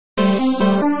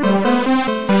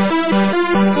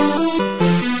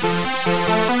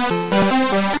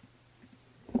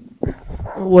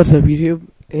What's up, YouTube?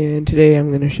 And today I'm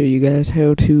going to show you guys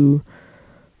how to,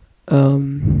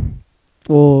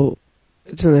 well,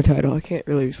 it's in the title, I can't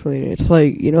really explain it. It's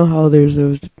like, you know how there's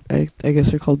those, I guess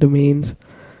they're called domains.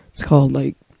 It's called,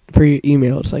 like, for your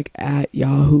email, it's like at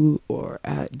Yahoo or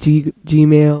at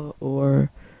Gmail or,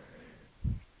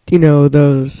 you know,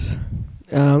 those.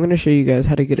 I'm going to show you guys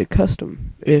how to get a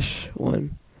custom-ish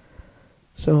one.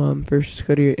 So, first just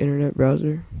go to your internet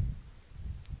browser.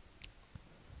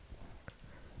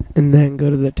 And then go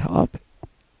to the top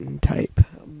and type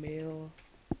mail.com.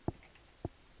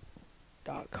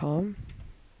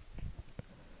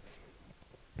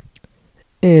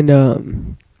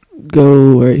 And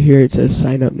go right here, it says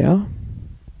sign up now.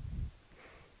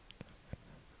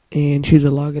 And choose a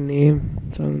login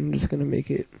name. So I'm just going to make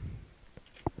it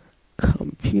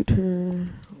Computer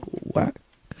Whack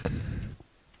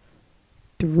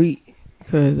 3.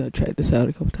 Because I tried this out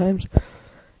a couple times.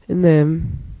 And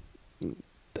then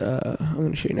I'm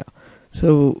going to show you now.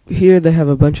 So here they have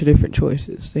a bunch of different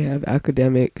choices. They have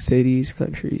academic, cities,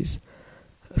 countries,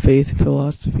 faith,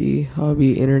 philosophy,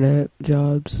 hobby, internet,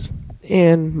 jobs,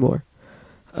 and more.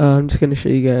 I'm just going to show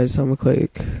you guys. I'm going to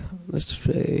click, let's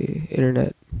say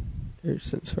internet, or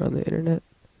since we're on the internet.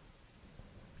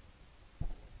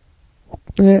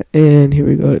 Yeah, and here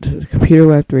we go. It says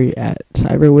computerwhack3 at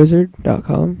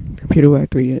cyberwizard.com,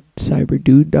 computerwhack3 at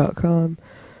cyberdude.com,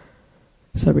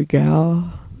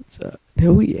 cybergal.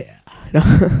 Oh yeah.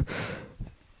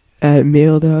 At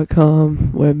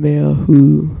mail.com, webmail,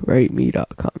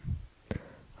 writeme.com.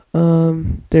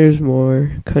 There's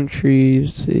more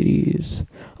countries, cities,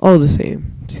 all the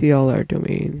same. See all our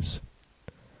domains.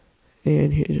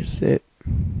 And here's it.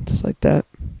 Just like that.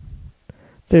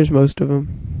 There's most of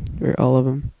them, or all of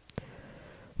them.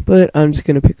 But I'm just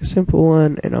going to pick a simple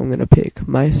one, and I'm going to pick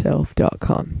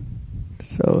myself.com.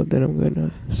 So then I'm going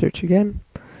to search again.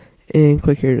 And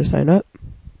click here to sign up.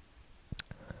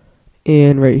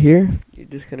 And right here, you're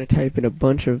just going to type in a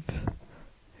bunch of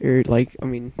your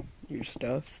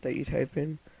stuffs that you type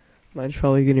in. Mine's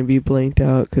probably going to be blanked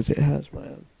out because it has my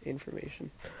own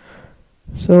information.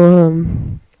 So,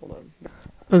 hold on.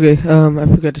 Okay, I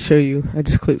forgot to show you. I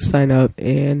just clicked sign up,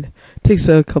 and it takes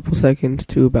a couple seconds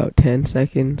to about 10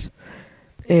 seconds.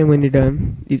 And when you're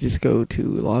done, you just go to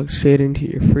log straight into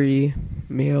your free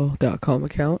mail.com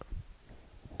account.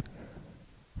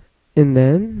 And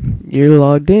then you're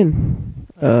logged in.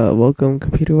 Welcome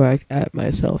computerwhack at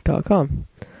myself.com.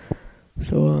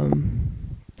 So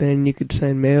then you could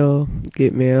send mail,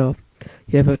 get mail.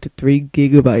 You have up to 3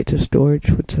 gigabytes of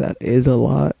storage, which that is a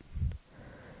lot.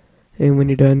 And when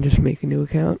you're done, just make a new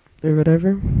account or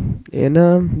whatever. And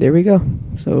there we go.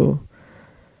 So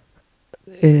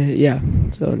yeah.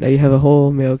 So now you have a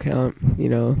whole mail account. You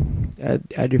know,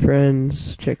 add your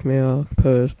friends, check mail,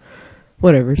 post,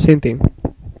 whatever. Same thing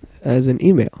as an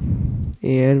email,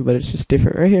 but it's just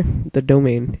different right here. The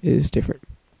domain is different.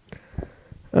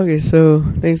 Okay, so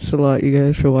thanks a lot, you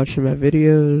guys, for watching my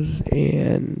videos,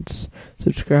 and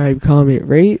subscribe, comment,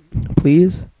 rate,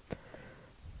 please.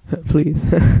 Please.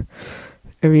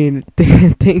 I mean,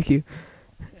 thank you.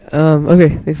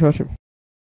 Okay, thanks for watching.